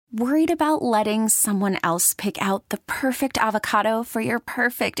Worried about letting someone else pick out the perfect avocado for your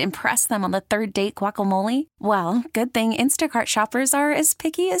perfect impress them on the third date guacamole? Well, good thing Instacart shoppers are as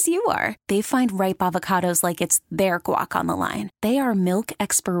picky as you are. They find ripe avocados like it's their guac on the line. They are milk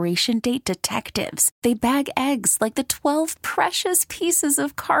expiration date detectives. They bag eggs like the 12 precious pieces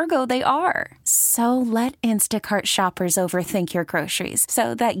of cargo they are. So let Instacart shoppers overthink your groceries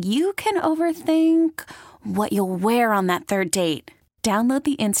so that you can overthink what you'll wear on that third date. Download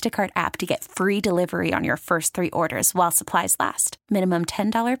the Instacart app to get free delivery on your first 3 orders while supplies last. Minimum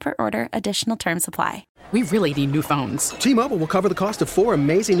 $10 per order. Additional terms apply. We really need new phones. T-Mobile will cover the cost of 4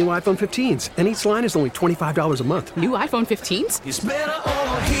 amazing new iPhone 15s, and each line is only $25 a month. New iPhone 15s? It's better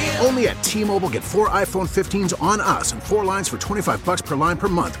over here. Only at T-Mobile, get 4 iPhone 15s on us and 4 lines for $25 per line per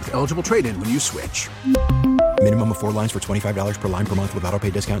month with eligible trade-in when you switch. Minimum of 4 lines for $25 per line per month with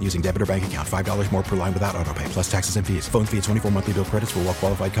autopay discount using debit or bank account. $5 more per line without autopay, plus taxes and fees. Phone fee at 24 monthly bill credits for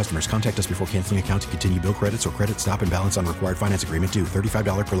well-qualified customers. Contact us before canceling account to continue bill credits or credit stop and balance on required finance agreement due.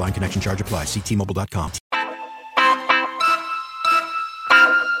 $35 per line connection charge applies. See T-Mobile.com.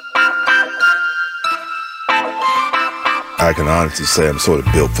 I can honestly say I'm sort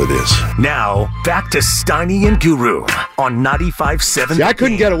of built for this. Now, back to Steiny and Guru on 95.7. See, I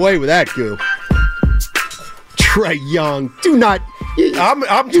couldn't get away with that, Goo. Trae Young, do not.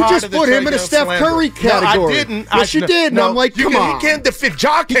 I'm you just put him in a Steph Curry category. No, I didn't. Yes, you did. No, and I'm like, come on. He can't defend.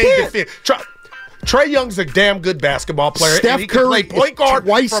 Ja can't defend. Trae Young's a damn good basketball player. Steph Curry point guard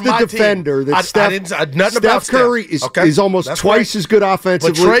twice the defender. That Steph Curry is almost twice as good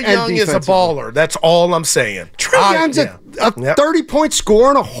offensively. But Trae Young is a baller. That's all I'm saying. Trae Young's a 30-point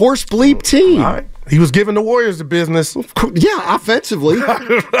scorer on a horse bleep team. All right. He was giving the Warriors the business. Yeah, offensively.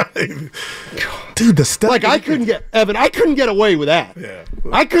 Dude, the stuff. Like, I couldn't get away with that. Yeah.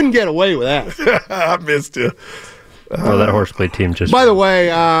 I couldn't get away with that. I missed you. Well, that horseplay team just. By the way,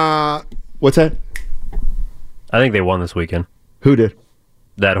 what's that? I think they won this weekend. Who did?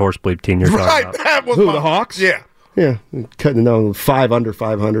 That horseplay team you're talking about. That was the Hawks? Yeah. Yeah. Cutting down 5 under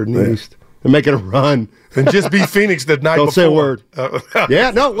 500 in the East. They're making a run. And just beat Phoenix the night before. Don't say a word.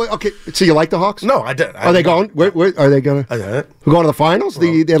 Yeah, no. Okay. So you like the Hawks? No, I didn't. Are they going? Where are they going to? Who going to the finals?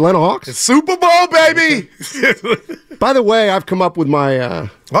 The Atlanta Hawks? It's Super Bowl, baby. By the way, I've come up with my.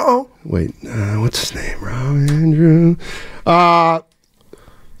 Wait, what's his name? Rob Andrew.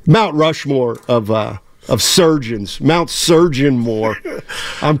 Mount Rushmore of surgeons. Mount Surgeon Moore.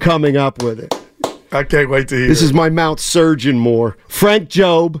 I'm coming up with it. I can't wait to hear. This is my Mount Surgeon Moore. Frank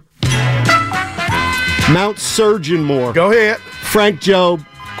Jobe. Mount Surgeon Moore. Go ahead. Frank Jobe,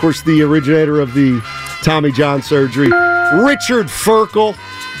 of course, the originator of the Tommy John surgery. Richard Ferkel.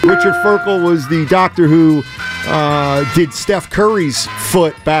 Richard Ferkel was the doctor who did Steph Curry's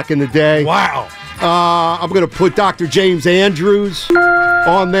foot back in the day. Wow. I'm going to put Dr. James Andrews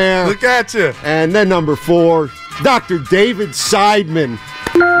on there. Look at you. And then number 4, Dr. David Seidman.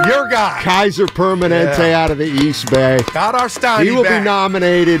 Your guy. Kaiser Permanente out of the East Bay. Got our Steiny He will back. be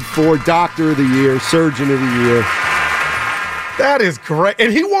nominated for Doctor of the Year, Surgeon of the Year. That is great.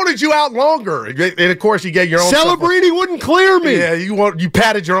 And he wanted you out longer. And, of course, you gave your own Celebrini wouldn't clear me. Yeah, you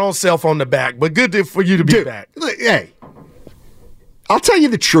patted your own self on the back. But good for you to be back. Hey, I'll tell you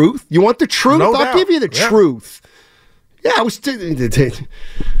the truth. You want the truth? No I'll doubt. give you the truth. Yeah, I was. They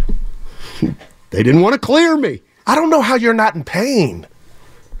didn't want to clear me. I don't know how you're not in pain.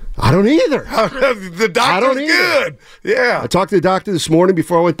 I don't either. The doctor's good. Yeah. I talked to the doctor this morning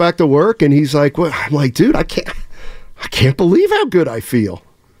before I went back to work, and he's like, "Well," I'm like, dude, I can't believe how good I feel.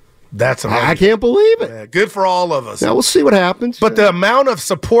 That's amazing. I can't believe it. Yeah, good for all of us. Now we'll see what happens. But the amount of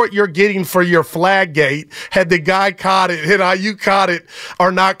support you're getting for your flag gate, had the guy caught it, had IU caught it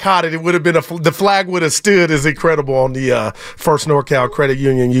or not caught it, it would have been the flag would have stood is incredible on the First NorCal Credit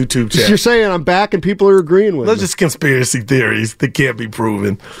Union YouTube channel. You're saying I'm back and people are agreeing with me. Those just conspiracy theories that can't be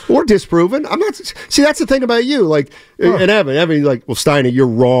proven or disproven. I'm not. See, that's the thing about you. Like, and Evan's like, well, Steiny, you're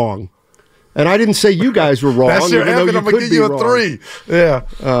wrong. And I didn't say you guys were wrong. That's your Evan. I'm going to give you a 3. Yeah.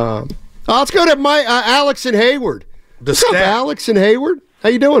 Let's go to my Alex and Hayward. What's up, Alex and Hayward? How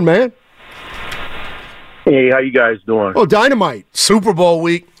you doing, man? Hey, how you guys doing? Oh, dynamite. Super Bowl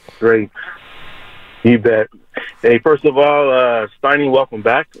week. Great. You bet. Hey, first of all, Steiny, welcome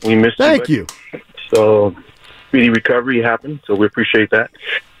back. We missed you. Thank you. So, speedy recovery happened, so we appreciate that.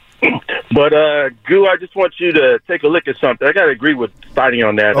 But, Goo, I just want you to take a look at something. I got to agree with Steiny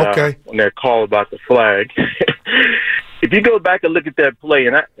on that, on that call about the flag. If you go back and look at that play,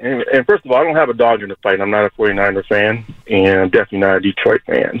 and first of all, I don't have a dog in the fight. I'm not a 49er fan, and I'm definitely not a Detroit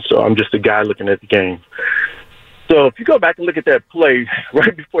fan. So I'm just a guy looking at the game. So if you go back and look at that play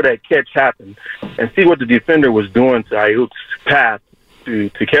right before that catch happened and see what the defender was doing to Ayuk's path,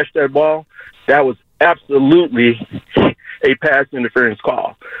 to catch that ball, that was absolutely a pass interference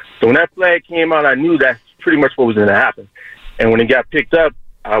call. So when that flag came out, I knew that's pretty much what was going to happen. And when it got picked up,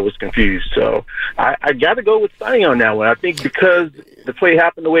 I was confused. So I got to go with Steiny on that one. I think because the play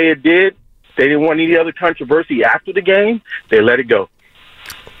happened the way it did, they didn't want any other controversy after the game. They let it go.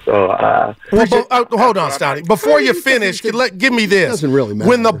 So, hold on, Steiny. Before you finish, give me this. It doesn't really matter.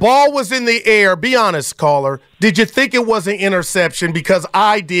 When the ball was in the air, be honest, caller, did you think it was an interception? Because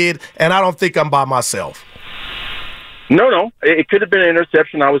I did, and I don't think I'm by myself. No. It could have been an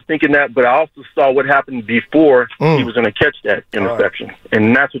interception. I was thinking that, but I also saw what happened before he was going to catch that interception. Right.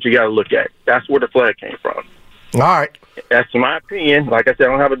 And that's what you got to look at. That's where the flag came from. All right. That's my opinion. Like I said,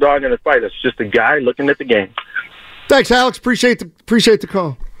 I don't have a dog in the fight. It's just a guy looking at the game. Thanks, Alex. Appreciate the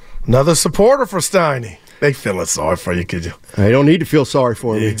call. Another supporter for Steiny. They feeling sorry for you, could you? They don't need to feel sorry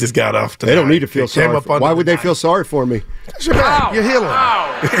for me. You just got off tonight. They don't need to feel sorry for me. Why would they feel sorry for me? You're healing.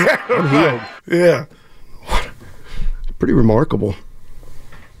 I'm healed. Yeah. Pretty remarkable.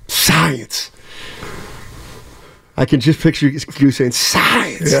 Science. I can just picture you saying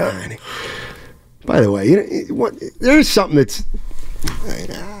science, Steiny. By the way, there's something that's...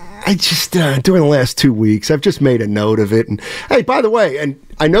 I just, during the last 2 weeks, I've just made a note of it. And hey, by the way, and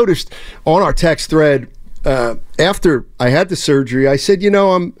I noticed on our text thread, after I had the surgery, I said,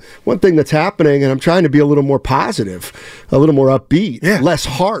 one thing that's happening, and I'm trying to be a little more positive, a little more upbeat, less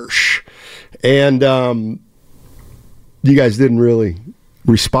harsh. And you guys didn't really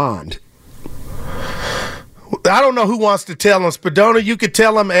respond. I don't know who wants to tell them. Spadona, you could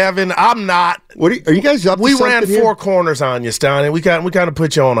tell them, Evan. I'm not. Are you guys up to We ran something four here? corners on you, Steiny. We kind of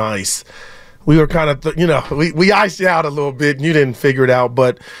put you on ice. We were kind of, we iced you out a little bit, and you didn't figure it out.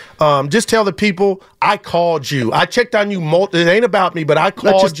 But just tell the people, I called you. I checked on you. It ain't about me, but I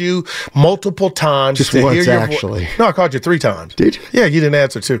called you multiple times. Just to once, hear your actually. No, I called you 3 times. Did you? Yeah, you didn't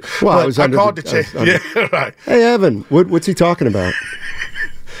answer too. Well, but I called to check. Yeah, right. Hey, Evan, what's he talking about?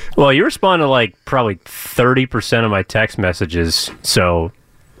 Well, you respond to like probably 30% of my text messages, so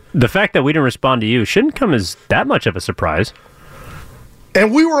the fact that we didn't respond to you shouldn't come as that much of a surprise.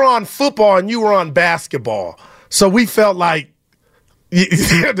 And we were on football and you were on basketball, so we felt like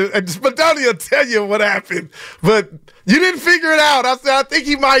Spadoni will tell you what happened, but you didn't figure it out. I said I think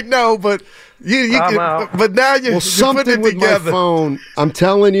he might know, but but now you're something putting it together. My phone. I'm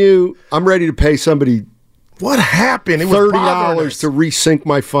telling you, I'm ready to pay somebody. What happened? It was $30 to resync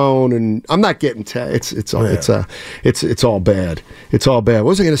my phone, and I'm not getting it's all bad. It's all bad. What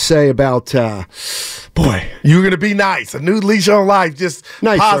was I going to say about? Boy, you were going to be nice. A new leash on life, just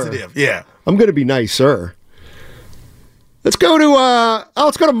nicer. Positive. Yeah, I'm going to be nicer. Let's go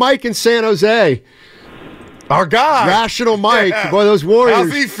to Mike in San Jose. Our guy, Rational Mike. Yeah. Boy, those Warriors.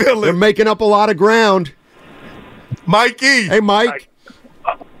 How's he feeling? They're making up a lot of ground. Mikey. Hey, Mike.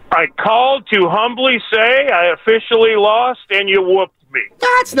 I called to humbly say I officially lost and you whooped me.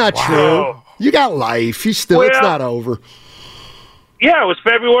 That's not true. You got life. It's not over. Yeah, it was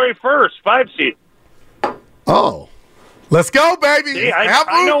February 1st, 5 seed. Oh. Let's go, baby. See, I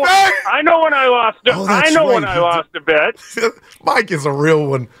know when I lost when I lost a bet. Mike is a real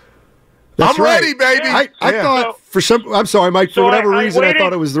one. That's I'm ready, baby. I thought I'm sorry, Mike, for whatever reason I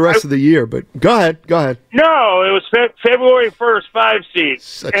thought it was the rest of the year, but go ahead. No, it was February 1st, 5 seed.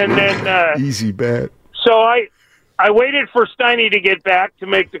 Then easy bet. So I waited for Steiny to get back to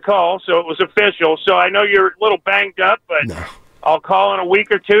make the call, so it was official. So I know you're a little banged up, but I'll call in a week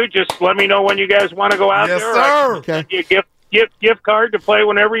or two. Just let me know when you guys want to go out there. Yes, sir. Okay. You gift card to play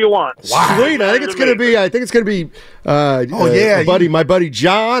whenever you want. Wow. Sweet. I think it's going to be my buddy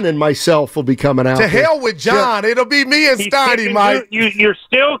John and myself will be coming out. To hell with John. It'll be me and Steiny, Mike. You're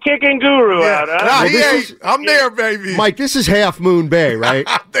still kicking Guru out, huh? No, he ain't. I'm there, baby. Mike, this is Half Moon Bay, right?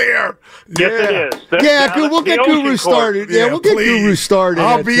 I'm there. Yes, it is. We'll get Guru started. Yeah, we'll get Guru started.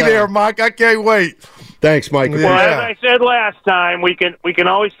 I'll be there, Mike. I can't wait. Thanks, Mike. Well, as I said last time, we can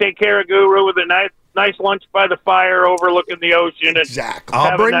always take care of Guru with a nice lunch by the fire overlooking the ocean. Exactly.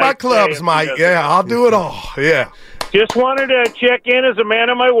 I'll bring my clubs, Mike. Yeah, I'll do it all. Yeah. Just wanted to check in as a man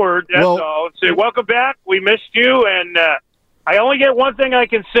of my word. That's all. Say welcome back. We missed you, and I only get one thing I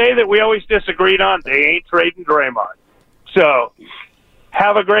can say that we always disagreed on. They ain't trading Draymond. So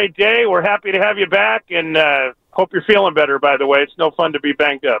have a great day. We're happy to have you back, and hope you're feeling better, by the way. It's no fun to be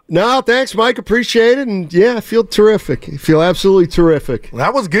banged up. No, thanks, Mike. Appreciate it. And, I feel terrific. I feel absolutely terrific.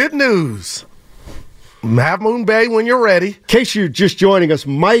 That was good news. Half Moon Bay when you're ready. In case you're just joining us,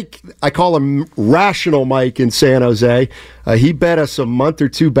 Mike, I call him Rational Mike in San Jose. He bet us a month or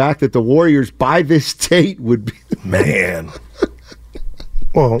two back that the Warriors by this date would be... Man.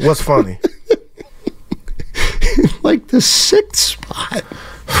 Well, what's funny? like the 6th spot.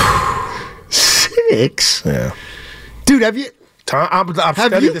 6? Yeah. Dude, have you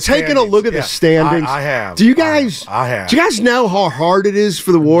taken a look at the standings? I have. Do you guys? I have. Do you guys know how hard it is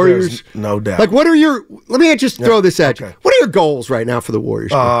for the Warriors? There's no doubt. Like, what are your? Let me just throw this at you. What are your goals right now for the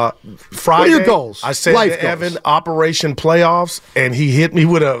Warriors? Friday. What are your goals? I said to Evan, Operation Playoffs, and he hit me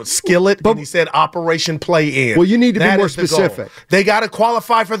with a skillet, and he said Operation Play In. Well, you need to be more specific. They got to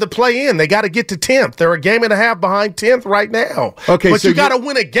qualify for the play in. They got to get to 10th. They're a game and a half behind 10th right now. Okay, but so you got to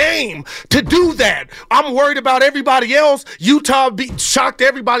win a game to do that. I'm worried about everybody else. Utah shocked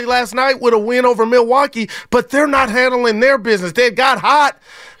everybody last night with a win over Milwaukee, but they're not handling their business. They got hot,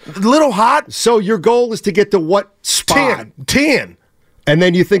 a little hot. So your goal is to get to what spot? 10. And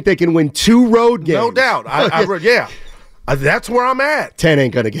then you think they can win 2 road games? No doubt. That's where I'm at. 10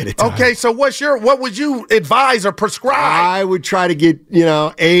 ain't going to get it done. Okay, so what would you advise or prescribe? I would try to get,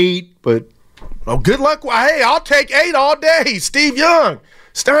 8, but... Oh, good luck. Hey, I'll take 8 all day. Steve Young.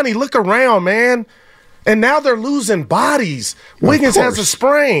 Steiny, look around, man. And now they're losing bodies. Wiggins has a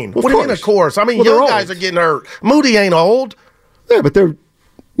sprain. What do you mean, of course? I mean, young guys are getting hurt. Moody ain't old. Yeah, but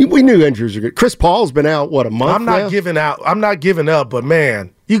we knew injuries are good. Chris Paul's been out, a month I'm not giving out. I'm not giving up, but,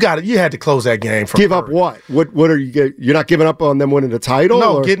 man, you had to close that game. Give up what? What are you? You're not giving up on them winning the title?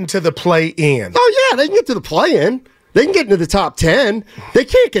 No, getting to the play-in. Oh, yeah, they can get to the play-in. They can get into the top 10. They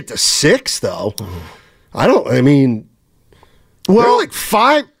can't get to 6, though. Well, they're like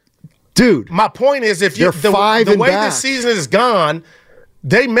 5. Dude, my point is, if the way this season is gone,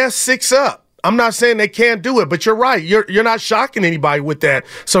 they messed 6 up. I'm not saying they can't do it, but you're right. You're not shocking anybody with that.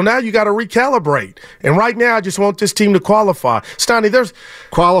 So now you got to recalibrate. And right now, I just want this team to qualify. Steiny,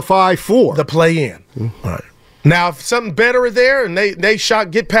 qualify for the play-in. Mm-hmm. All right. Now, if something better is there and they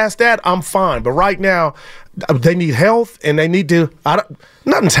get past that, I'm fine. But right now, they need health and they need to.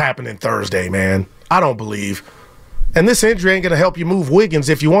 Nothing's happening Thursday, man. I don't believe. And this injury ain't going to help you move Wiggins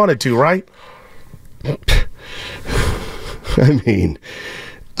if you wanted to, right? I mean,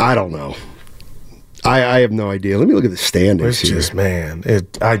 I don't know. I have no idea. Let me look at the standings here.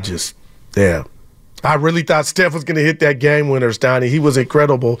 I really thought Steph was going to hit that game winner, Steiny. He was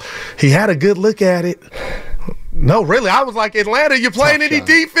incredible. He had a good look at it. No, really. I was like, Atlanta, you playing any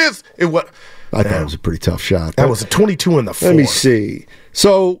defense? I thought it was a pretty tough shot. That was a 22 in the 4th. Let me see.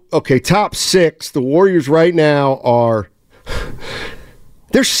 So, okay, top 6. The Warriors right now are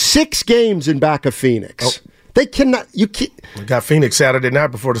 – they're 6 games in back of Phoenix. Oh. They cannot – we got Phoenix Saturday night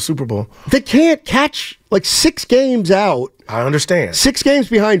before the Super Bowl. They can't catch 6 games out. I understand. 6 games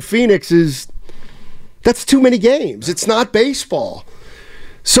behind Phoenix that's too many games. It's not baseball.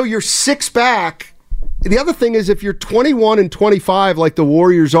 So you're 6 back. The other thing is if you're 21 and 25 like the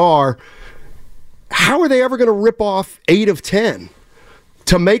Warriors are, how are they ever going to rip off 8 of 10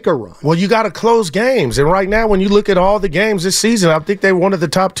 to make a run? Well, you got to close games. And right now, when you look at all the games this season, I think they're one of the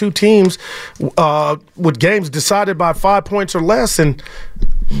top 2 teams with games decided by 5 points or less, and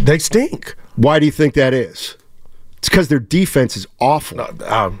they stink. Why do you think that is? It's because their defense is awful.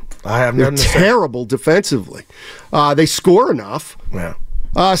 I have nothing to say. They're terrible defensively. They score enough. Yeah.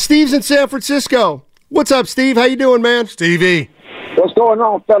 Steve's in San Francisco. What's up, Steve? How you doing, man? Stevie. What's going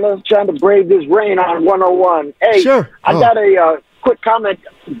on, fellas? Trying to brave this rain on 101. Hey, sure. I got a quick comment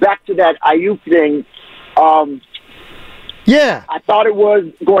back to that Ayuk thing. Yeah. I thought it was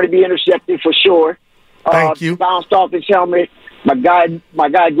going to be intercepted for sure. Thank you. Bounced off his helmet. My guy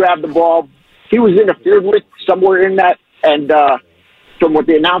grabbed the ball. He was interfered with somewhere in that, and from what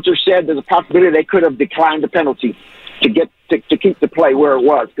the announcer said, there's a possibility they could have declined the penalty to keep the play where it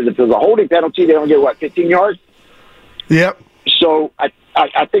was. Because if there's a holding penalty, they don't get, 15 yards? Yep. So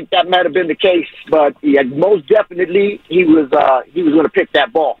I think that might have been the case, but most definitely he was going to pick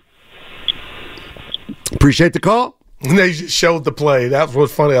that ball. Appreciate the call. They just showed the play. That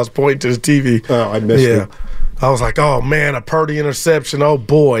was funny. I was pointing to the TV. Oh, I missed it. I was like, oh, man, a Purdy interception. Oh,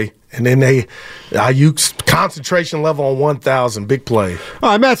 boy. And then Ayuk's concentration level on 1,000. Big play. All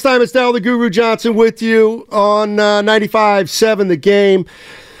right, Matt Steinmetz, the Guru Johnson with you on 95.7 The Game.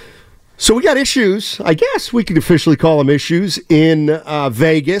 So we got issues. I guess we could officially call them issues in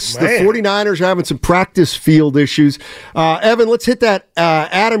Vegas. Man. The 49ers are having some practice field issues. Evan, let's hit that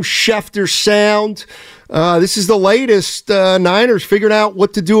Adam Schefter sound. This is the latest. Niners figured out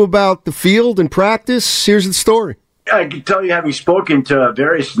what to do about the field and practice. Here's the story. I can tell you, having spoken to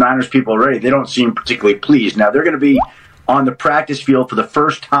various Niners people already, they don't seem particularly pleased. Now, they're going to be on the practice field for the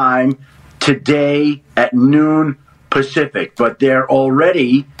first time today at noon Pacific, but there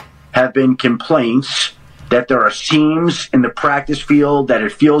already have been complaints that there are seams in the practice field, that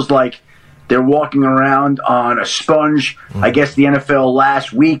it feels like they're walking around on a sponge. I guess the NFL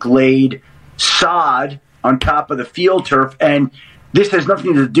last week laid sod on top of the field turf. And this has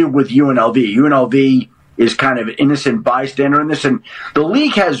nothing to do with UNLV. UNLV is kind of an innocent bystander in this. And the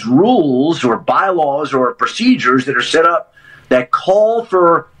league has rules or bylaws or procedures that are set up that call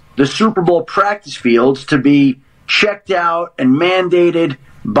for the Super Bowl practice fields to be checked out and mandated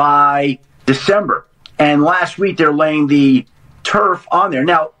by December. And last week they're laying the turf on there.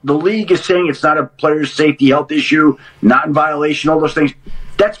 Now, the league is saying it's not a player's safety health issue, not in violation, all those things.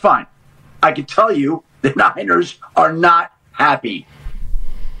 That's fine. I can tell you the Niners are not happy.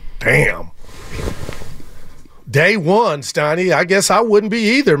 Damn. Day one, Steiny. I guess I wouldn't be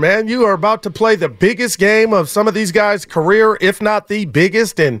either, man. You are about to play the biggest game of some of these guys' career, if not the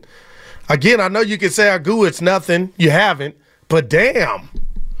biggest. And again, I know you can say, goooooo, it's nothing. You haven't. But damn,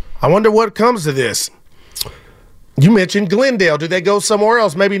 I wonder what comes to this. You mentioned Glendale. Do they go somewhere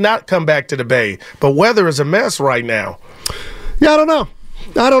else? Maybe not come back to the Bay. But weather is a mess right now. Yeah, I don't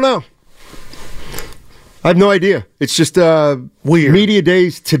know. I have no idea. It's just weird. Media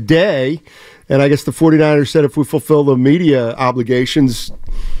days today. And I guess the 49ers said if we fulfill the media obligations,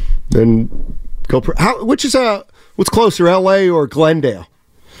 then go. What's closer, L.A. or Glendale?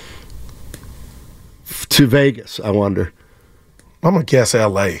 To Vegas, I wonder. I'm going to guess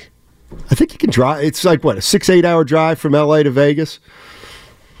L.A. I think you can drive. It's like, what, a 6-8 hour drive from L.A. to Vegas?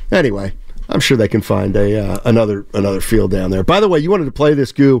 Anyway, I'm sure they can find another field down there. By the way, you wanted to play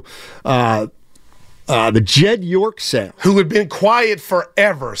this, Goo. The Jed York sound. Who had been quiet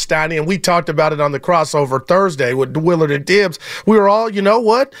forever, Steiny, and we talked about it on the crossover Thursday with Willard and Dibbs. We were all, you know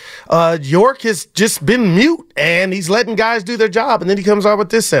what? York has just been mute, and he's letting guys do their job, and then he comes out with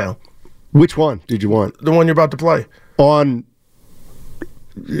this sound. Which one did you want? The one you're about to play. On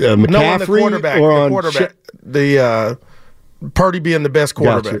McCaffrey? No, on the quarterback. Or on the Purdy being the best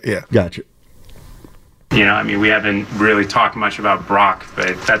quarterback. Gotcha. Yeah. Gotcha. You know, I mean, we haven't really talked much about Brock,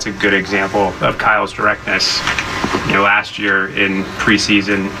 but that's a good example of Kyle's directness. You know, last year in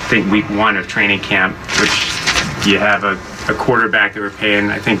preseason, I think week 1 of training camp, which you have a quarterback that we're paying,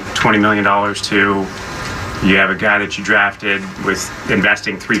 I think, $20 million to. You have a guy that you drafted with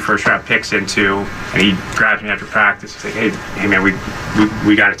investing 3 first-round picks into, and he grabs me after practice. He's like, hey man,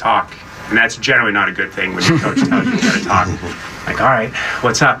 we got to talk. And that's generally not a good thing when your coach tells you got to talk. Like, all right,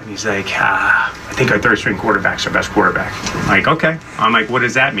 what's up? And he's like, I think our third-string quarterback's our best quarterback. I'm like, okay. I'm like, what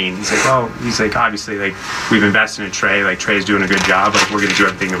does that mean? He's like, obviously, like, we've invested in Trey. Like, Trey's doing a good job. Like, we're going to do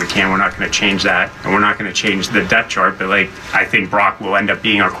everything that we can. We're not going to change that. And we're not going to change the depth chart. But, like, I think Brock will end up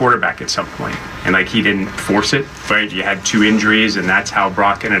being our quarterback at some point. And, like, he didn't force it, right? You had 2 injuries, and that's how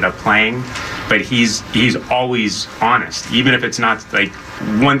Brock ended up playing. But he's always honest, even if it's not, like,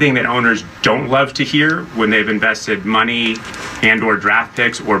 one thing that owners don't love to hear when they've invested money and or draft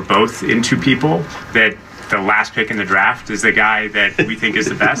picks or both into people, that the last pick in the draft is the guy that we think is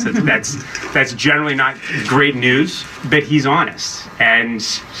the best. That's generally not great news, but he's honest, and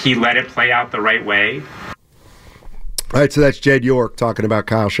he let it play out the right way. All right, so that's Jed York talking about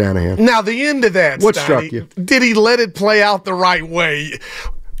Kyle Shanahan. Now, the end of that, what Steiny, struck you? Did he let it play out the right way?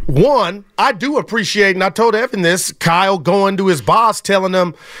 One, I do appreciate, and I told Evan this, Kyle going to his boss telling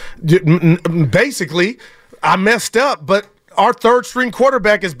him, basically, I messed up, but our third-string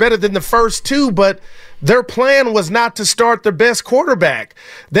quarterback is better than the first 2, but their plan was not to start their best quarterback.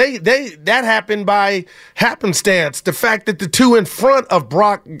 That happened by happenstance. The fact that the 2 in front of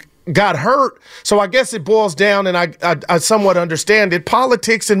Brock got hurt. So I guess it boils down, and I somewhat understand it,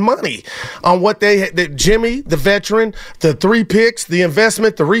 politics and money on what Jimmy, the veteran, the 3 picks, the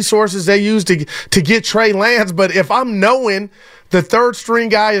investment, the resources they used to get Trey Lance. But if I'm knowing the third-string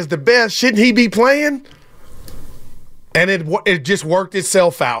guy is the best, shouldn't he be playing? And it just worked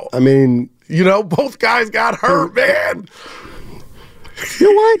itself out. I mean, you know, both guys got hurt, man. You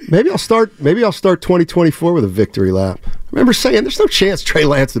know what? Maybe I'll start 2024 with a victory lap. I remember saying there's no chance Trey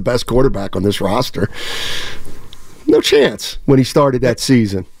Lance the best quarterback on this roster. No chance when he started that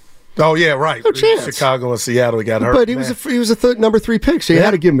season. Oh yeah, right. No chance. Chicago and Seattle, he got hurt. But he was a number 3 pick, so you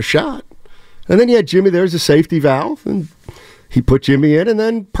had to give him a shot. And then you had Jimmy. There's a safety valve, and he put Jimmy in, and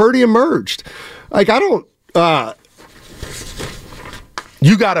then Purdy emerged. Like I don't.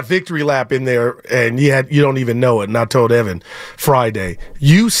 You got a victory lap in there, and you don't even know it. And I told Evan Friday,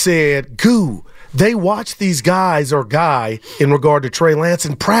 you said, "Goo, they watch these guys or guy in regard to Trey Lance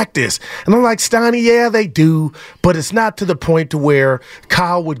in practice." And I'm like, Steiny, yeah, they do, but it's not to the point to where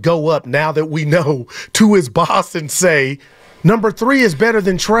Kyle would go up, now that we know, to his boss and say, number 3 is better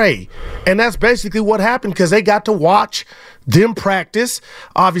than Trey. And that's basically what happened, because they got to watch them practice,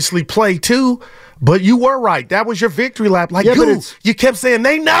 obviously play too. But you were right. That was your victory lap. Like, you kept saying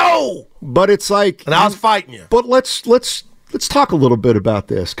they know. But it's like, and I was fighting you. But let's let's talk a little bit about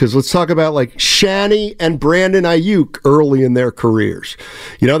this, because let's talk about like Shanny and Brandon Ayuk early in their careers.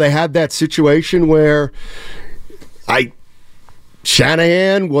 You know, they had that situation where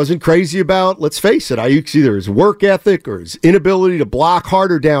Shanahan wasn't crazy about, let's face it, Ayuk's either his work ethic or his inability to block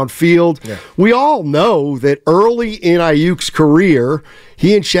harder downfield. Yeah. We all know that early in Ayuk's career,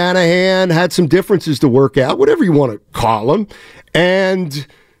 he and Shanahan had some differences to work out, whatever you want to call them. And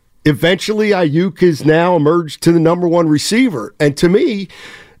eventually Ayuk has now emerged to the number one receiver. And to me,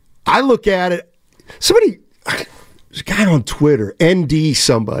 I look at it, there's a guy on Twitter, ND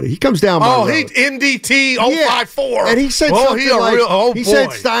somebody. He comes down my road. NDT 054. And he said something he said,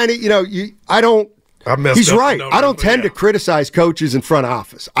 Steiny, he's right. I don't tend to criticize coaches in front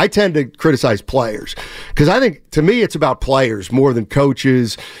office. I tend to criticize players. Because I think, to me, it's about players more than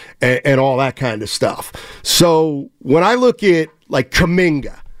coaches and all that kind of stuff. So when I look at, like,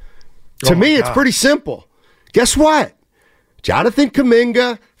 Kuminga, to me, it's pretty simple. Guess what? Jonathan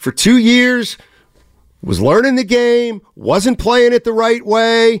Kuminga, for 2 years, was learning the game, wasn't playing it the right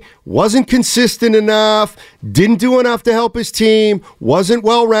way, wasn't consistent enough, didn't do enough to help his team, wasn't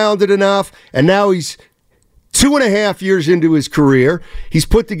well-rounded enough, and now he's 2.5 years into his career. He's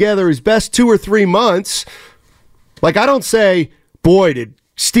put together his best 2 or 3 months. Like, I don't say, boy, did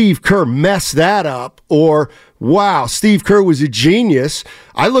Steve Kerr mess that up, or, wow, Steve Kerr was a genius.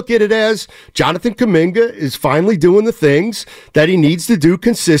 I look at it as Jonathan Kuminga is finally doing the things that he needs to do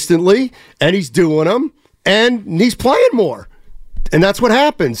consistently, and he's doing them, and he's playing more. And that's what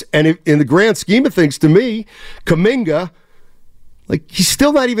happens. And in the grand scheme of things, to me, Kuminga, like, he's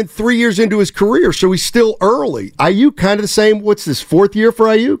still not even 3 years into his career, so he's still early. Ayuk, kind of the same. What's this, 4th year for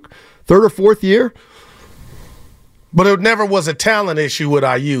Ayuk? 3rd or 4th year? But it never was a talent issue with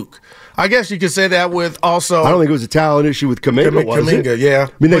Ayuk. I guess you could say that with also... I don't think it was a talent issue with Kuminga, was it? Kuminga, yeah.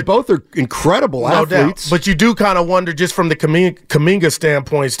 I mean, they both are incredible athletes. Doubt. But you do kind of wonder, just from the Kuminga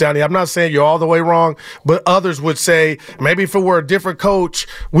standpoint, Steiny, I'm not saying you're all the way wrong, but others would say, maybe if it were a different coach,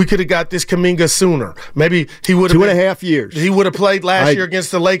 we could have got this Kuminga sooner. Maybe he would have... 2.5 years. He would have played last year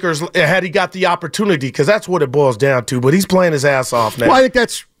against the Lakers had he got the opportunity, because that's what it boils down to. But he's playing his ass off now. Well, I think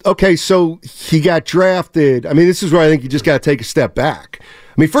that's... Okay, so he got drafted. I mean, this is where I think you just got to take a step back.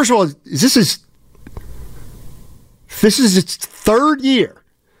 I mean, first of all, this is its 3rd year.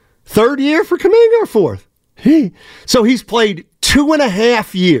 3rd year for Kuminga or 4th? So he's played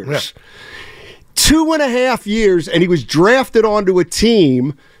 2.5 years. Yeah. 2.5 years, and he was drafted onto a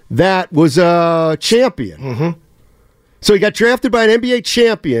team that was a champion. Mm-hmm. So he got drafted by an NBA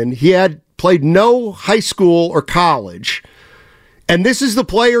champion. He had played no high school or college. And this is the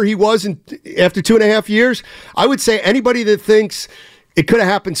player he was after 2.5 years. I would say anybody that thinks it could have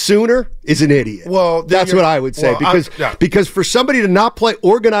happened sooner is an idiot. Well, that's what I would say. Because for somebody to not play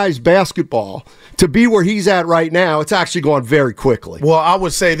organized basketball, to be where he's at right now, it's actually going very quickly. Well, I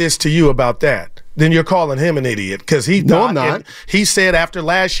would say this to you about that. Then you're calling him an idiot, because he No, I'm not. He said after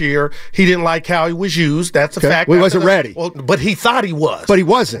last year he didn't like how he was used. That's a fact. Well, he wasn't ready. Well, but he thought he was. But he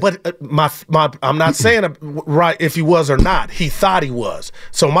wasn't. But I'm not saying right if he was or not. He thought he was.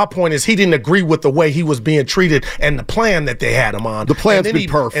 So my point is, he didn't agree with the way he was being treated and the plan that they had him on. The plan's been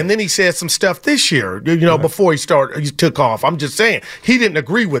perfect. And then he said some stuff this year, before he took off. I'm just saying he didn't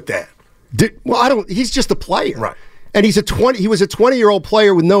agree with that. He's just a player. Right. And he was a 20-year-old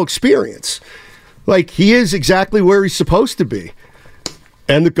player with no experience. Like, he is exactly where he's supposed to be.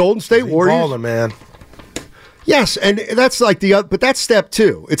 And the Golden State Warriors... balling, man. Yes, and that's like but that's step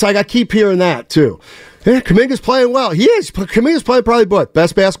 2. It's like I keep hearing that, too. Yeah, Kuminga's playing well. He is. Kuminga's playing probably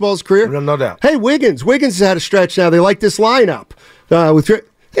best basketball of his career. No doubt. Hey, Wiggins has had a stretch now. They like this lineup. With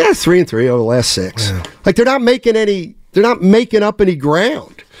 3-3 over the last 6. Yeah. Like, they're not making up any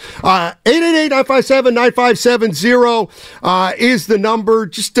ground. 888-957-9570 is the number.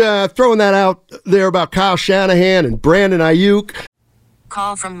 Just throwing that out there about Kyle Shanahan and Brandon Ayuk.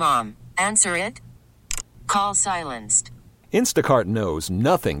 Call from mom. Answer it. Call silenced. Instacart knows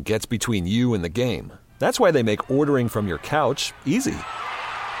nothing gets between you and the game. That's why they make ordering from your couch easy.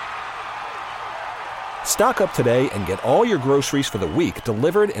 Stock up today and get all your groceries for the week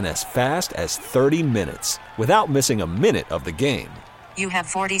delivered in as fast as 30 minutes without missing a minute of the game. You have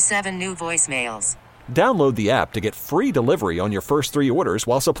 47 new voicemails. Download the app to get free delivery on your first 3 orders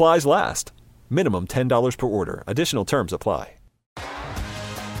while supplies last. Minimum $10 per order. Additional terms apply.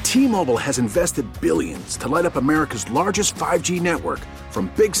 T-Mobile has invested billions to light up America's largest 5G network, from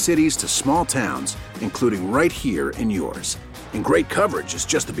big cities to small towns, including right here in yours. And great coverage is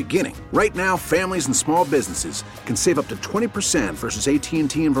just the beginning. Right now, families and small businesses can save up to 20% versus AT&T and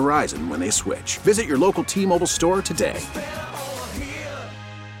Verizon when they switch. Visit your local T-Mobile store today.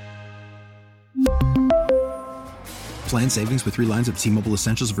 Plan savings with 3 lines of T-Mobile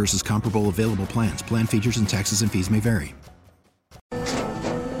Essentials versus comparable available plans. Plan features and taxes and fees may vary.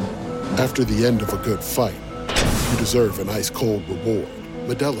 After the end of a good fight, you deserve an ice-cold reward.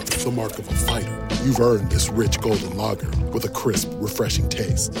 Modelo is the mark of a fighter. You've earned this rich golden lager with a crisp, refreshing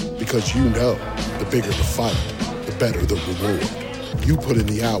taste. Because you know, the bigger the fight, the better the reward. You put in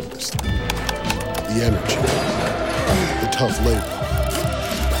the hours, the energy, the tough labor.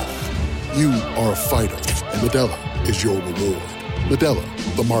 You are a fighter, and Modelo is your reward. Modelo,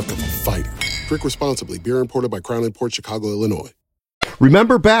 the mark of a fighter. Drink responsibly. Beer imported by Crown Imports, Chicago, Illinois.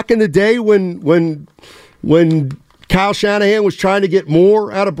 Remember back in the day when Kyle Shanahan was trying to get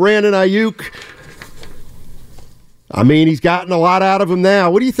more out of Brandon Ayuk? I mean, he's gotten a lot out of him now.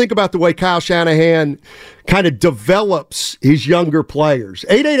 What do you think about the way Kyle Shanahan kind of develops his younger players?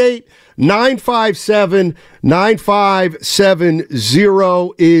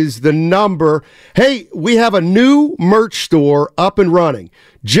 888-957-9570 is the number. Hey, we have a new merch store up and running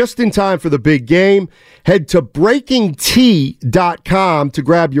just in time for the big game. Head to BreakingT.com to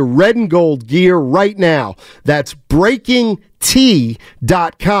grab your red and gold gear right now. That's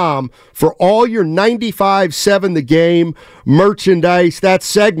BreakingT.com for all your 95.7 The Game merchandise. That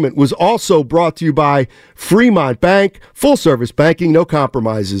segment was also brought to you by Fremont Bank. Full service banking, no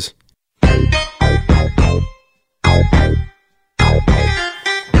compromises.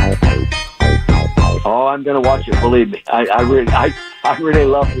 Oh, I'm going to watch it. Believe me, I really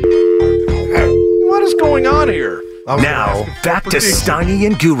love it. What is going on here? Now, back to Steiny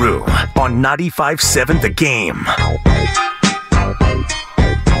and Guru on 95.7 The Game.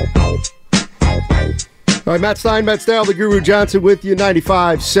 All right, Matt Stein, Matt Style, the Guru Johnson with you,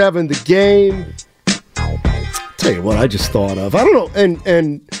 95.7 The Game. Tell you what I just thought of. I don't know,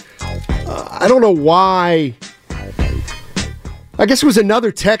 and I don't know why. I guess it was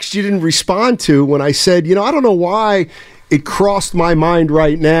another text you didn't respond to when I said, I don't know why it crossed my mind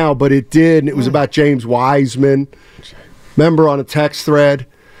right now, but it did, and it was about James Wiseman. Remember on a text thread?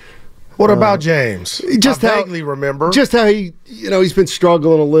 What about James? I vaguely remember. Just how he, he's been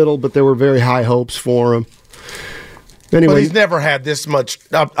struggling a little, but there were very high hopes for him. Anyway, but he's never had this much.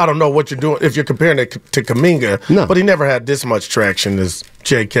 I don't know what you're doing if you're comparing it to Kuminga. No. But he never had this much traction as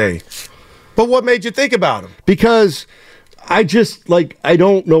J.K. But what made you think about him? Because I just, I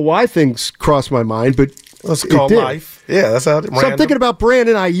don't know why things cross my mind, but let's call life. Yeah, that's how it So I'm thinking about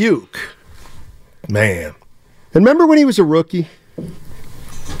Brandon Ayuk. Man. And remember when he was a rookie?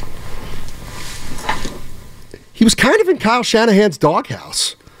 He was kind of in Kyle Shanahan's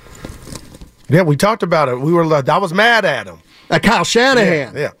doghouse. Yeah, we talked about it. I was mad at him. At Kyle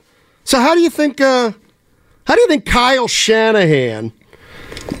Shanahan. Yeah. So how do you think Kyle Shanahan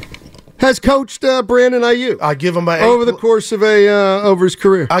has coached Brandon Ayuk? I give him an over the course of over his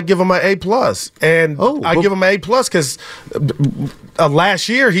career. I give him an A+, and I give him an A+ because last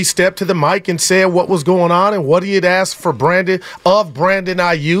year he stepped to the mic and said what was going on and what he had asked for Brandon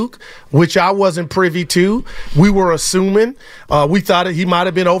Ayuk, which I wasn't privy to. We were assuming we thought he might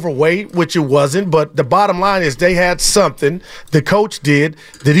have been overweight, which it wasn't. But the bottom line is they had something the coach did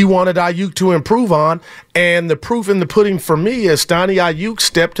that he wanted Ayuk to improve on. And the proof in the pudding for me is Steiny Ayuk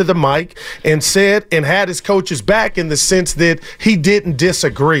stepped to the mic and said and had his coach's back in the sense that he didn't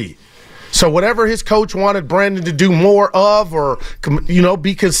disagree. So whatever his coach wanted Brandon to do more of or,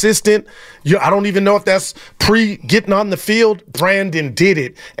 be consistent, I don't even know if that's getting on the field. Brandon did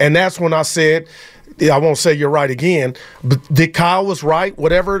it. And that's when I said, I won't say you're right again, but that Kyle was right.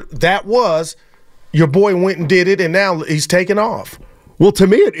 Whatever that was, your boy went and did it, and now he's taking off. Well, to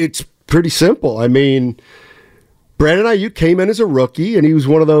me, it's pretty simple. I mean, Brandon Ayuk came in as a rookie, and he was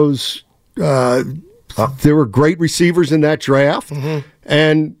one of those there were great receivers in that draft. Mm-hmm.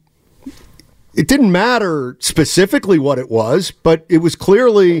 And it didn't matter specifically what it was, but it was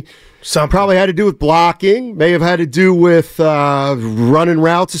clearly probably had to do with blocking, may have had to do with running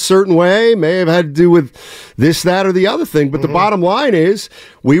routes a certain way, may have had to do with this, that, or the other thing. But the bottom line is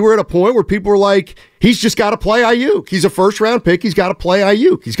we were at a point where people were like, he's just got to play Ayuk. He's a first-round pick. He's got to play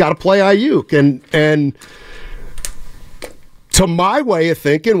Ayuk. He's got to play Ayuk. And to my way of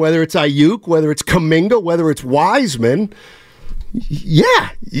thinking, whether it's Ayuk, whether it's Kuminga, whether it's Wiseman, yeah,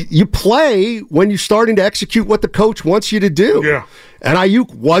 you play when you're starting to execute what the coach wants you to do. Yeah. And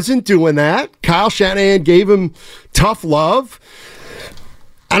Ayuk wasn't doing that. Kyle Shanahan gave him tough love.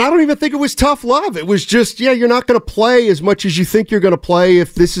 And I don't even think it was tough love. It was just, you're not going to play as much as you think you're going to play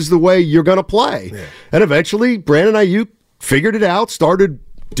if this is the way you're going to play. Yeah. And eventually, Brandon Ayuk figured it out, started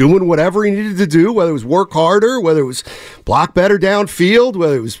doing whatever he needed to do, whether it was work harder, whether it was block better downfield,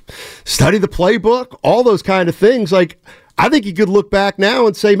 whether it was study the playbook, all those kind of things. I think you could look back now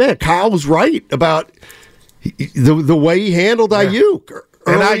and say, man, Kyle was right about the way he handled Ayuk.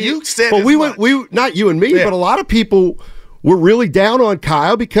 And Ayuk said, but we not you and me, but a lot of people were really down on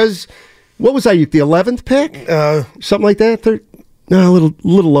Kyle because what was Ayuk, the 11th pick, something like that? No, a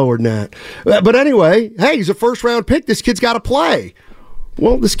little lower than that. But anyway, hey, he's a first round pick. This kid's got to play.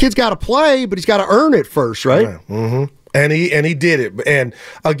 Well, this kid's got to play, but he's got to earn it first, right? Mm-hmm. And he did it. And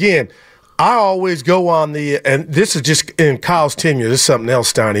again, I always go on and this is just in Kyle's tenure, this is something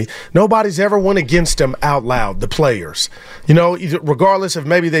else, Steiny. Nobody's ever went against him out loud, the players. You know, regardless if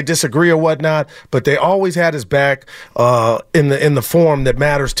maybe they disagree or whatnot, but they always had his back in the form that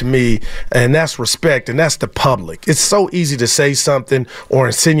matters to me, and that's respect, and that's the public. It's so easy to say something or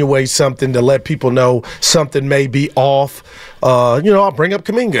insinuate something to let people know something may be off. I'll bring up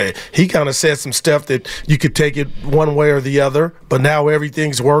Kuminga. He kind of said some stuff that you could take it one way or the other, but now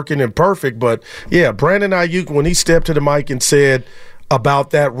everything's working and perfect. But, yeah, Brandon Ayuk, when he stepped to the mic and said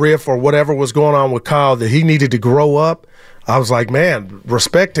about that riff or whatever was going on with Kyle that he needed to grow up, I was like, man,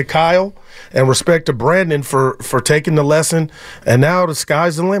 respect to Kyle and respect to Brandon for taking the lesson, and now the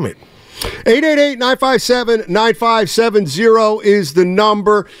sky's the limit. 888-957-9570 is the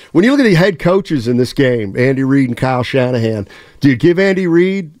number. When you look at the head coaches in this game, Andy Reid and Kyle Shanahan, do you give Andy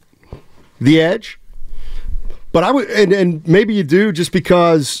Reid the edge? But I would, and maybe you do just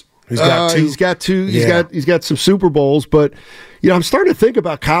because he's got two. He's got some Super Bowls. But I'm starting to think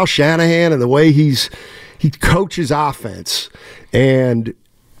about Kyle Shanahan and the way he coaches offense, and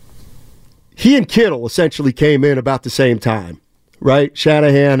he and Kittle essentially came in about the same time. Right,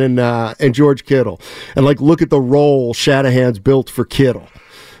 Shanahan and George Kittle, and look at the role Shanahan's built for Kittle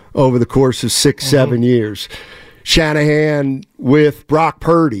over the course of 6-7 years. Shanahan with Brock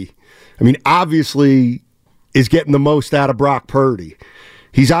Purdy, I mean, obviously is getting the most out of Brock Purdy.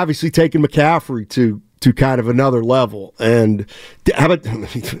 He's obviously taken McCaffrey to kind of another level, and how about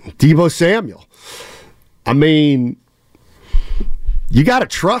Deebo Samuel? I mean, you got to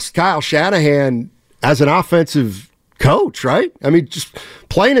trust Kyle Shanahan as an offensive coach, right? I mean, just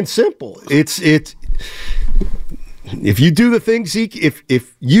plain and simple. It's if you do the things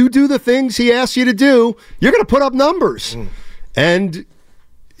if you do the things he asks you to do, you're going to put up numbers. And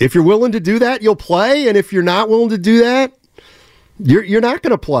if you're willing to do that, you'll play. And if you're not willing to do that, you're not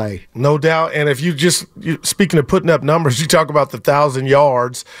going to play. No doubt. And if speaking of putting up numbers, you talk about the 1,000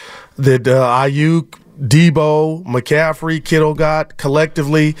 yards that Ayuk, Debo, McCaffrey, Kittle got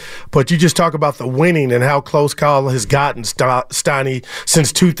collectively, but you just talk about the winning and how close Kyle has gotten, Steiny,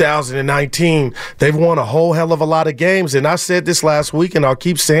 since 2019. They've won a whole hell of a lot of games, and I said this last week, and I'll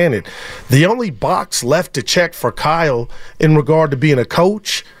keep saying it. The only box left to check for Kyle in regard to being a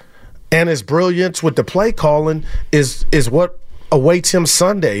coach and his brilliance with the play calling is what awaits him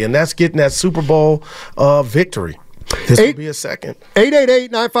Sunday, and that's getting that Super Bowl victory. This will be a second.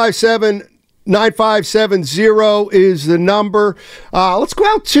 888-957-9570 is the number. Let's go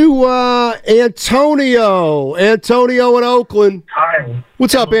out to Antonio. Antonio in Oakland. Hi.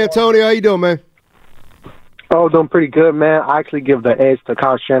 What's up, Antonio? How you doing, man? Oh, doing pretty good, man. I actually give the edge to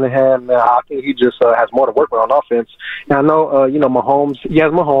Kyle Shanahan. I think he just has more to work with on offense. And I know, Mahomes, he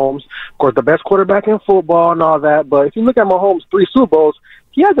has Mahomes, of course, the best quarterback in football and all that. But if you look at Mahomes' 3 Super Bowls,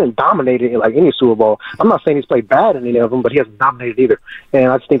 he hasn't dominated in any Super Bowl. I'm not saying he's played bad in any of them, but he hasn't dominated either. And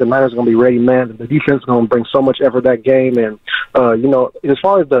I just think the Niners are going to be ready, man. The defense is going to bring so much effort that game. And, as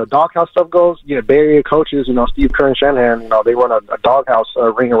far as the doghouse stuff goes, Bay Area coaches, Steve Kerr and Shanahan, they run a doghouse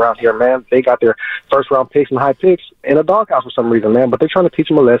ring around here, man. They got their first-round picks and high picks in a doghouse for some reason, man. But they're trying to teach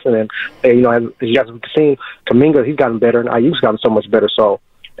them a lesson. And, as you guys have seen, Kuminga, he's gotten better, and Ayuk's gotten so much better. So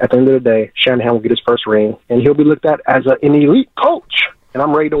at the end of the day, Shanahan will get his first ring, and he'll be looked at as an elite coach. And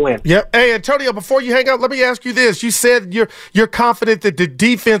I'm ready to win. Yep. Hey, Antonio, before you hang up, let me ask you this. You said you're confident that the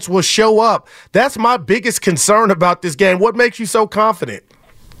defense will show up. That's my biggest concern about this game. What makes you so confident?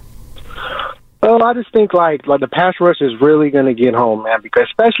 Well, I just think the pass rush is really going to get home, man, because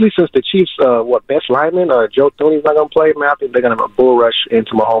especially since the Chiefs, best lineman, Joe Thuney's not going to play, man, I think they're going to have a bull rush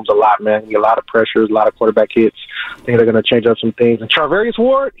into Mahomes a lot, man. Get a lot of pressures, a lot of quarterback hits. I think they're going to change up some things. And Charvarius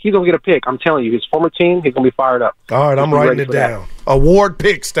Ward, he's going to get a pick. I'm telling you, his former team, he's going to be fired up. All right, I'm writing it down. A Ward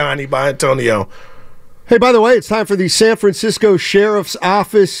pick, Steiny, by Antonio. Hey, by the way, it's time for the San Francisco Sheriff's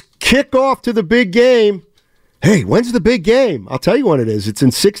Office kickoff to the big game. Hey, when's the big game? I'll tell you when it is. It's in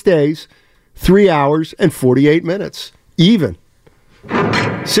 6 days. 3 hours and 48 minutes. Even.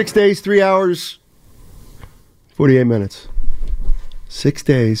 6 days, 3 hours, 48 minutes. 6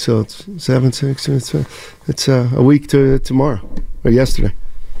 days, so it's 7, 6. It's a week to tomorrow or yesterday.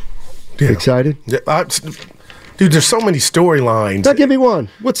 Yeah. Excited? Yeah, dude, there's so many storylines. Now give me one.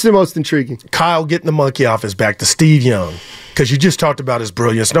 What's the most intriguing? Kyle getting the monkey off his back, the Steve Young. because you just talked about his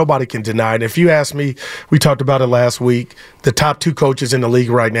brilliance. Nobody can deny it. If you ask me, we talked about it last week, the top 2 coaches in the league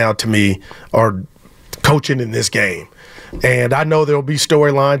right now, to me, are coaching in this game. And I know there'll be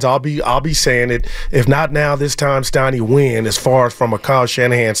storylines. I'll be saying it. If not now, this time Steiny win. As far as from a Kyle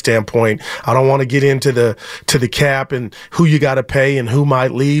Shanahan standpoint, I don't want to get into the cap and who you got to pay and who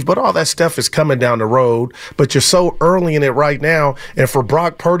might leave. But all that stuff is coming down the road. But you're so early in it right now. And for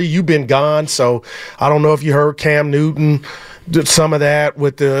Brock Purdy, you've been gone. So I don't know if you heard Cam Newton did some of that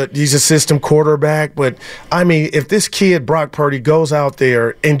with he's a system quarterback. But, I mean, if this kid, Brock Purdy, goes out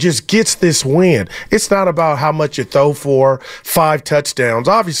there and just gets this win, it's not about how much you throw for 5 touchdowns.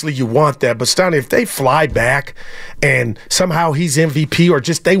 Obviously, you want that. But, Steiny, if they fly back and somehow he's MVP or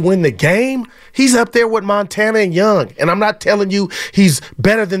just they win the game, he's up there with Montana and Young. And I'm not telling you he's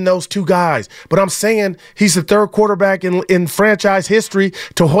better than those 2 guys. But I'm saying he's the 3rd quarterback in franchise history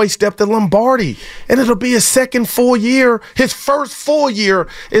to hoist up the Lombardi. And it'll be his second full year, his first full year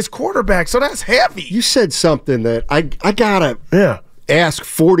as quarterback. So that's heavy. You said something that I got to ask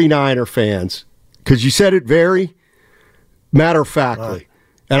 49er fans, because you said it very matter-of-factly.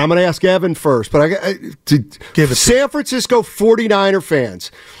 And I'm going to ask Evan first. But give it San Francisco 49er fans,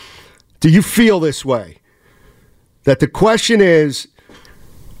 do you feel this way? That the question is,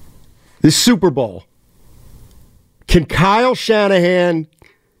 this Super Bowl, can Kyle Shanahan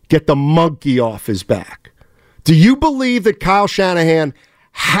get the monkey off his back? Do you believe that Kyle Shanahan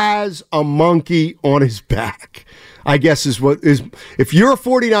has a monkey on his back? I guess is if you're a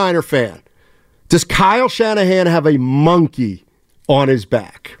 49er fan, does Kyle Shanahan have a monkey on his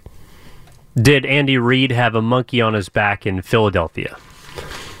back? Did Andy Reid have a monkey on his back in Philadelphia?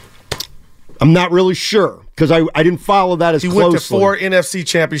 I'm not really sure because I didn't follow that as closely. He went to 4 NFC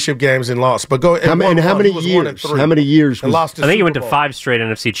championship games and lost. But go how many years? How many years? And lost I think he went to 5 straight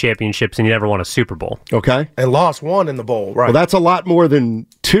NFC championships and he never won a Super Bowl. Okay. And lost 1 in the bowl, right? Well, that's a lot more than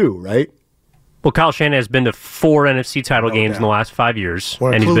 2, right? Well, Kyle Shanahan has been to 4 NFC title games in the last 5 years,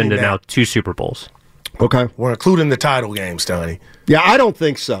 and he's been to now 2 Super Bowls. Okay. We're including the title games, Steiny. Yeah, I don't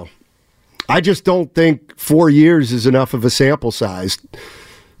think so. I just don't think 4 years is enough of a sample size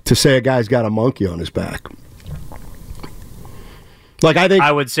to say a guy's got a monkey on his back.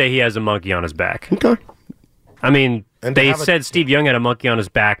 I would say he has a monkey on his back. Okay. I mean, they said Steve Young had a monkey on his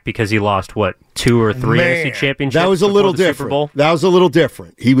back because he lost, 2 or 3 NFC championships? That was a little different. Super Bowl? That was a little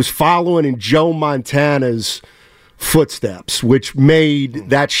different. He was following in Joe Montana's footsteps, which made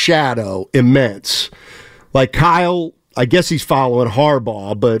that shadow immense. Like Kyle, I guess he's following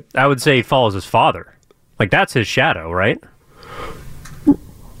Harbaugh, but... I would say he follows his father. That's his shadow, right?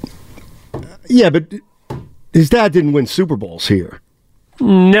 Yeah, but his dad didn't win Super Bowls here.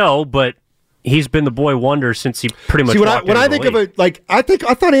 No, but he's been the boy wonder since he pretty much walked when I think of it, I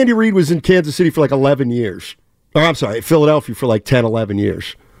thought Andy Reid was in Kansas City for 11 years. Or I'm sorry, Philadelphia for 10, 11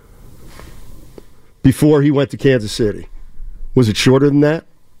 years. Before he went to Kansas City. Was it shorter than that?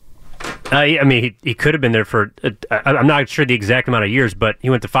 I mean, he could have been there for, I'm not sure the exact amount of years, but he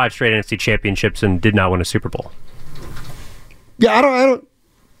went to 5 straight NFC championships and did not win a Super Bowl. Yeah, I don't.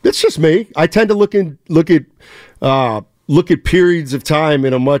 It's just me. I tend to look at periods of time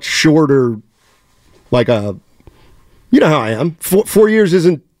in a much shorter, you know how I am. 4 years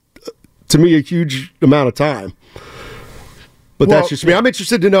isn't to me a huge amount of time. But that's just me. I'm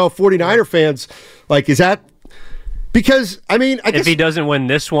interested to know 49er fans, is that because I mean, I guess if he doesn't win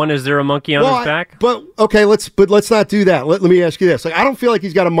this one, is there a monkey on his back? But okay, let's not do that. Let me ask you this: I don't feel like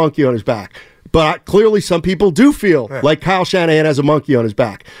he's got a monkey on his back. But clearly some people do feel like Kyle Shanahan has a monkey on his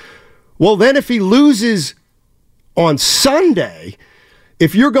back. Well, then if he loses on Sunday,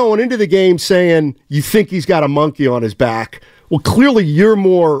 if you're going into the game saying you think he's got a monkey on his back, well, clearly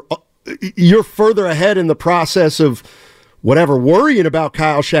you're further ahead in the process of whatever worrying about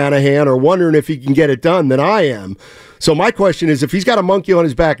Kyle Shanahan or wondering if he can get it done than I am. So my question is, if he's got a monkey on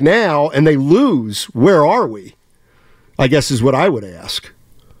his back now and they lose, where are we? I guess is what I would ask.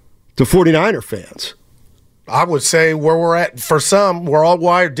 To 49er fans. I would say where we're at, for some, we're all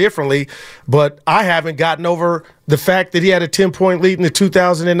wired differently, but I haven't gotten over the fact that he had a 10-point lead in the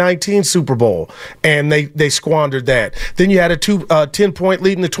 2019 Super Bowl, and they squandered that. Then you had a 10-point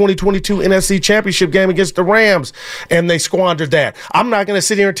lead in the 2022 NFC Championship game against the Rams, and they squandered that. I'm not going to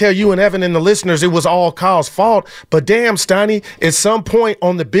sit here and tell you and Evan and the listeners it was all Kyle's fault, but damn, Steiny, at some point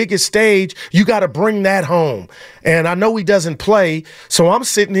on the biggest stage, you got to bring that home. And I know he doesn't play, so I'm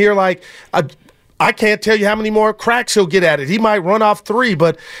sitting here I can't tell you how many more cracks he'll get at it. He might run off 3,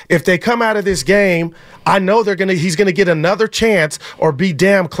 but if they come out of this game, I know he's gonna get another chance or be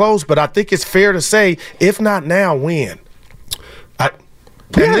damn close. But I think it's fair to say, if not now, when?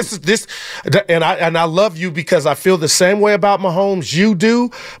 And I love you because I feel the same way about Mahomes you do,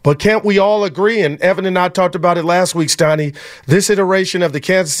 but can't we all agree, and Evan and I talked about it last week, Steiny, this iteration of the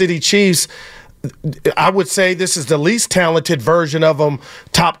Kansas City Chiefs, I would say this is the least talented version of them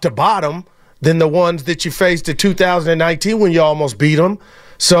top to bottom than the ones that you faced in 2019 when you almost beat them.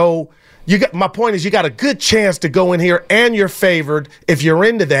 So my point is you got a good chance to go in here and you're favored if you're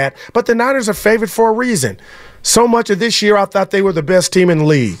into that, but the Niners are favored for a reason. So much of this year, I thought they were the best team in the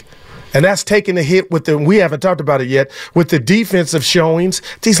league. And that's taking a hit with we haven't talked about it yet, with the defensive showings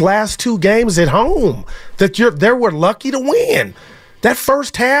these last 2 games at home that they were lucky to win. That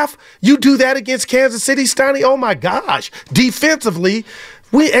first half, you do that against Kansas City, Steiny, oh my gosh. Defensively,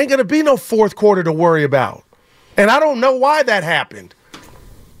 we ain't going to be no fourth quarter to worry about. And I don't know why that happened.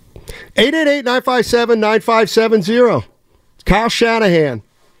 888-957-9570. Kyle Shanahan.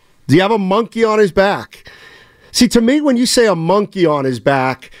 Does he have a monkey on his back? See, to me, when you say a monkey on his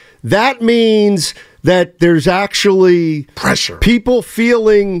back, that means that there's actually pressure. People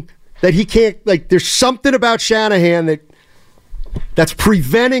feeling that he can't, there's something about Shanahan that's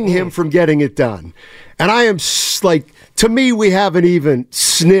preventing him from getting it done. And I am to me, we haven't even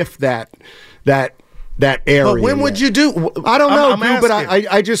sniffed that area. But when would you do? I don't know, but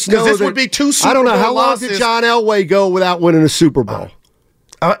I just know this would be 2 Super Bowl I don't know how long did John Elway go without winning a Super Bowl.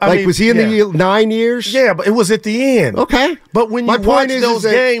 Was he in the 9 years? Yeah, but it was at the end. Okay. But when you watch those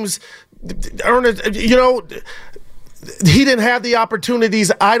games, Ernest, he didn't have the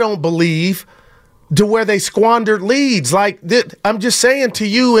opportunities, I don't believe, to where they squandered leads. I'm just saying to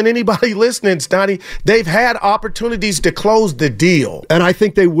you and anybody listening, Steiny, they've had opportunities to close the deal. And I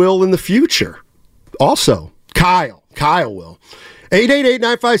think they will in the future. Also, Kyle will.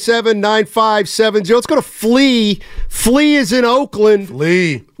 888-957-9570. Let's go to Flea. Flea is in Oakland.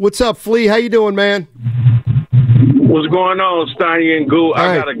 Flea. What's up, Flea? How you doing, man? What's going on, Steiny and Goo?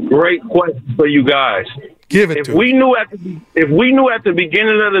 I got a great question for you guys. Give it to we knew at the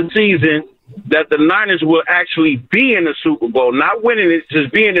beginning of the season that the Niners will actually be in the Super Bowl, not winning it,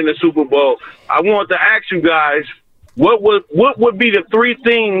 just being in the Super Bowl, I want to ask you guys, what would be the 3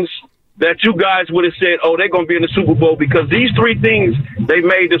 things that you guys would have said, oh, they're going to be in the Super Bowl because these 3 things, they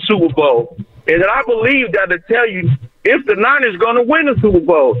made the Super Bowl. And I believe that to tell you if the Niners going to win the Super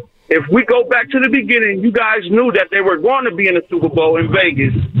Bowl. If we go back to the beginning, you guys knew that they were going to be in the Super Bowl in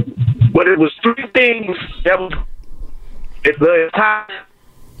Vegas. But it was 3 things that was the time.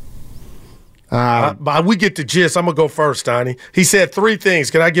 We get the gist. I'm going to go first, Steiny. He said 3 things.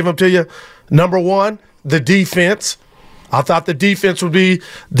 Can I give them to you? Number 1, the defense. I thought the defense would be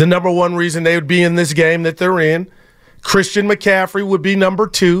the number 1 reason they would be in this game that they're in. Christian McCaffrey would be number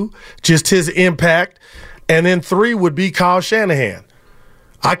 2, just his impact. And then 3 would be Kyle Shanahan.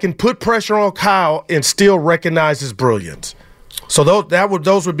 I can put pressure on Kyle and still recognize his brilliance. So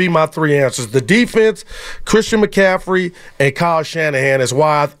those would be my 3 answers. The defense, Christian McCaffrey, and Kyle Shanahan is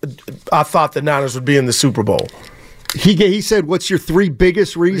why I thought the Niners would be in the Super Bowl. He said, what's your 3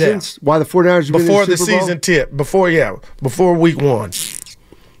 biggest reasons why the 49ers would be in the Super Bowl? Before the season tip. Before week 1.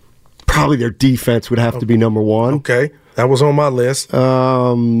 Probably their defense would have to be number 1. Okay. That was on my list.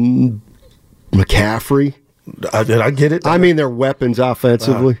 McCaffrey. I get it. I mean, their weapons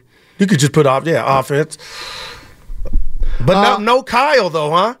offensively. You could just put offense. But no Kyle,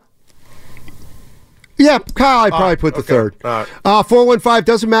 though, huh? Yeah, Kyle, I'd probably put the 3rd. 415,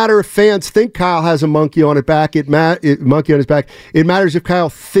 doesn't matter if fans think Kyle has a monkey on his back. It matters if Kyle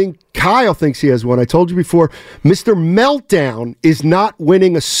thinks he has one. I told you before, Mr. Meltdown is not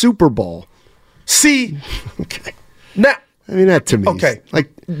winning a Super Bowl. See? Okay. Now, I mean, that to me. Okay.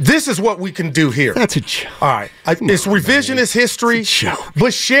 This is what we can do here. That's a joke. All right. It's revisionist history. It's a joke.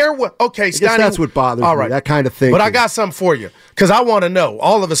 But share what. Okay, Steiny. That's what bothers me, that kind of thing. But I got something for you because I want to know.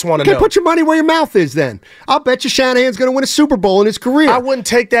 All of us want to know. Put your money where your mouth is then. I'll bet you Shanahan's going to win a Super Bowl in his career. I wouldn't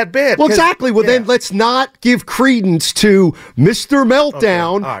take that bet. Well, exactly. Well, then let's not give credence to Mr.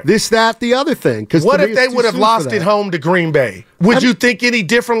 Meltdown, this, that, the other thing. What if they would have lost at home to Green Bay? Would you think any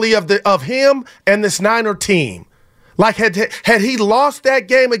differently of him and this Niner team? Like, had he lost that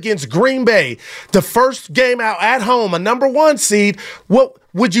game against Green Bay, the first game out at home, a number 1 seed, what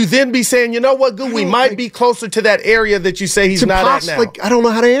would you then be saying, you know what, we might be closer to that area that you say he's not at now? I don't know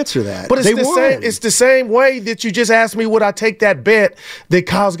how to answer that. But it's the same way that you just asked me, would I take that bet that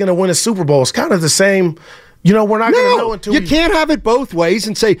Kyle's going to win a Super Bowl? It's kind of the same. We're not going to know until you can't have it both ways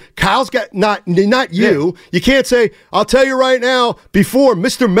and say Kyle's got not you. Yeah. You can't say, I'll tell you right now, before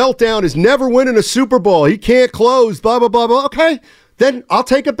Mr. Meltdown is never winning a Super Bowl. He can't close, blah, blah, blah, blah. Okay, then I'll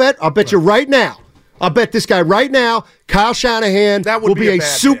take a bet. I'll bet you right now. I'll bet this guy right now, Kyle Shanahan will be a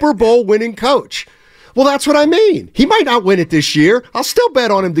Super Bowl winning coach. Well, that's what I mean. He might not win it this year. I'll still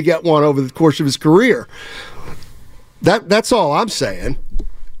bet on him to get one over the course of his career. That's all I'm saying.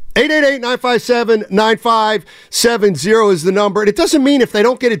 888-957-9570 is the number. And it doesn't mean if they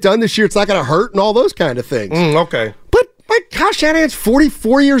don't get it done this year, it's not going to hurt and all those kind of things. Okay. But Kyle Shanahan's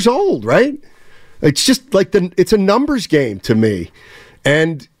 44 years old, right? It's just like it's a numbers game to me.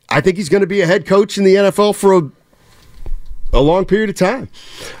 And I think he's going to be a head coach in the NFL for a long period of time.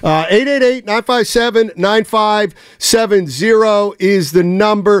 888-957-9570 is the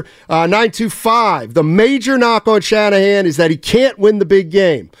number. 925. The major knock on Shanahan is that he can't win the big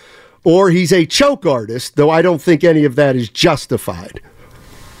game, or he's a choke artist, though I don't think any of that is justified.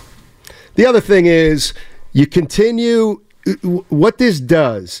 The other thing is, you continue, what this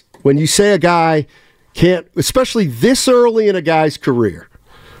does, when you say a guy can't, especially this early in a guy's career,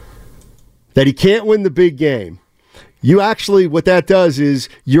 that he can't win the big game, you actually, what that does is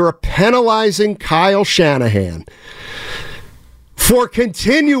you're penalizing Kyle Shanahan for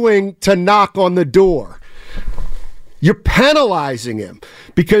continuing to knock on the door. You're penalizing him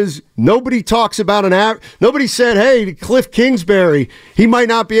because nobody talks about nobody said, hey, Cliff Kingsbury, he might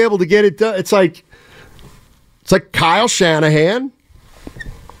not be able to get it done. It's like Kyle Shanahan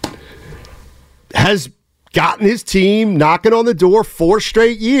has gotten his team knocking on the door 4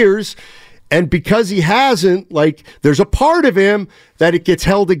 straight years. And because he hasn't, there's a part of him that it gets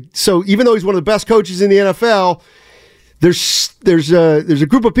held. So even though he's one of the best coaches in the NFL, there's a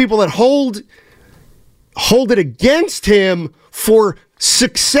group of people that hold it against him for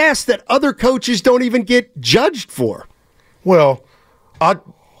success that other coaches don't even get judged for. Well, I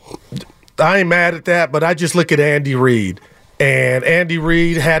ain't mad at that, but I just look at Andy Reid. And Andy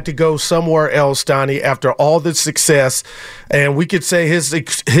Reid had to go somewhere else, Steiny, after all the success. And we could say his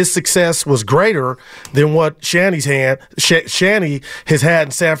success was greater than what Shanny has had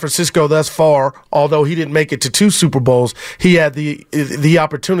in San Francisco thus far. Although he didn't make it to 2 Super Bowls, he had the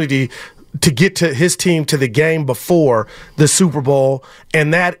opportunity to get to his team to the game before the Super Bowl,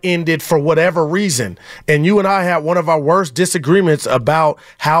 and that ended for whatever reason. And you and I had one of our worst disagreements about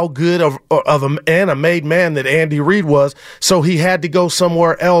how good of a made man that Andy Reid was, so he had to go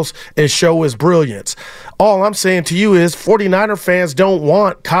somewhere else and show his brilliance. All I'm saying to you is 49er fans don't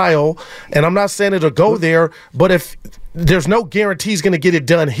want Kyle, and I'm not saying it'll go there, but if there's no guarantee he's going to get it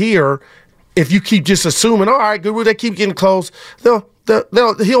done here, if you keep just assuming, all right, Guru, they keep getting close, he'll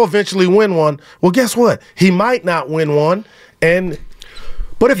eventually win one. Well, guess what? He might not win one.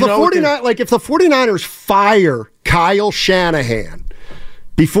 But if the 49ers fire Kyle Shanahan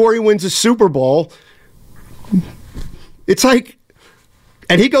before he wins a Super Bowl, it's like,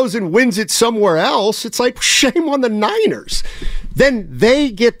 and he goes and wins it somewhere else, it's like, shame on the Niners. Then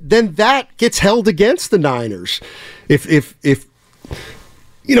that gets held against the Niners. If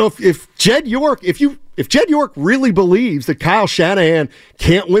Jed York, if Jed York really believes that Kyle Shanahan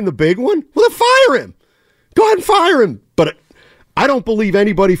can't win the big one, well, then fire him. Go ahead and fire him. But I don't believe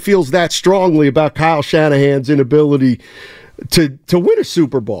anybody feels that strongly about Kyle Shanahan's inability to win a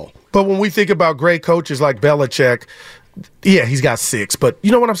Super Bowl. But when we think about great coaches like Belichick, yeah, he's got 6. But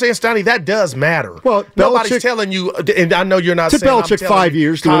you know what I'm saying, Steiny? That does matter. Well, nobody's telling you, and I know you're not saying Belichick 5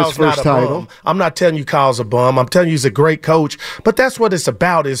 years to win his first title. I'm not telling you Kyle's a bum. I'm telling you he's a great coach. But that's what it's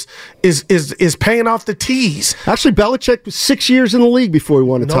about is paying off the tease. Actually, Belichick was 6 years in the league before he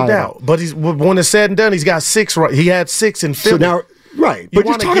won a title. No doubt. But when it's said and done, he's got 6. Right? He had 6 in Philly. So now, right. But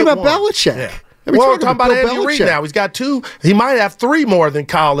you're talking about Belichick. Yeah. We're talking about Andy Reid now. He's got 2. He might have 3 more than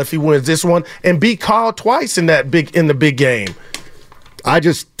Kyle if he wins this one and beat Kyle twice in the big game. I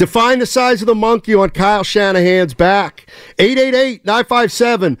just define the size of the monkey on Kyle Shanahan's back.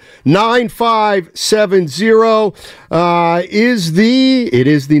 888-957-9570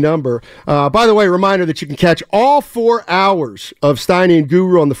 is the number. By the way, reminder that you can catch all 4 hours of Steiny and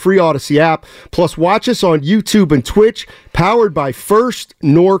Guru on the free Odyssey app. Plus, watch us on YouTube and Twitch, powered by First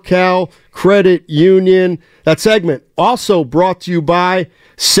NorCal Credit Union. That segment also brought to you by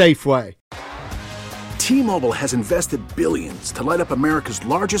Safeway. T-Mobile has invested billions to light up America's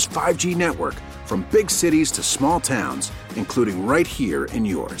largest 5G network, from big cities to small towns, including right here in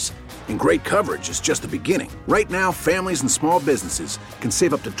yours. And great coverage is just the beginning. Right now, families and small businesses can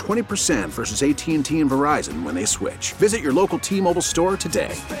save up to 20% versus AT&T and Verizon when they switch. Visit your local T-Mobile store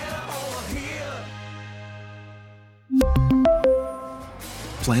today.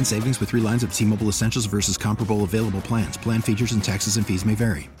 Plan savings with 3 lines of T-Mobile Essentials versus comparable available plans. Plan features and taxes and fees may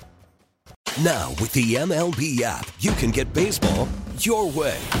vary. Now, with the MLB app, you can get baseball your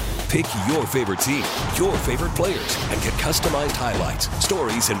way. Pick your favorite team, your favorite players, and get customized highlights,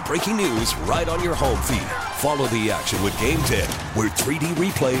 stories, and breaking news right on your home feed. Follow the action with Game Day, where 3D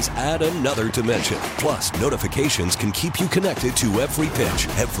replays add another dimension. Plus, notifications can keep you connected to every pitch,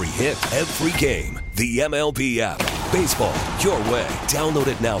 every hit, every game. The MLB app. Baseball, your way. Download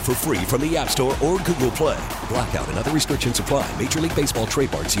it now for free from the App Store or Google Play. Blackout and other restrictions apply. Major League Baseball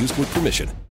trademarks used with permission.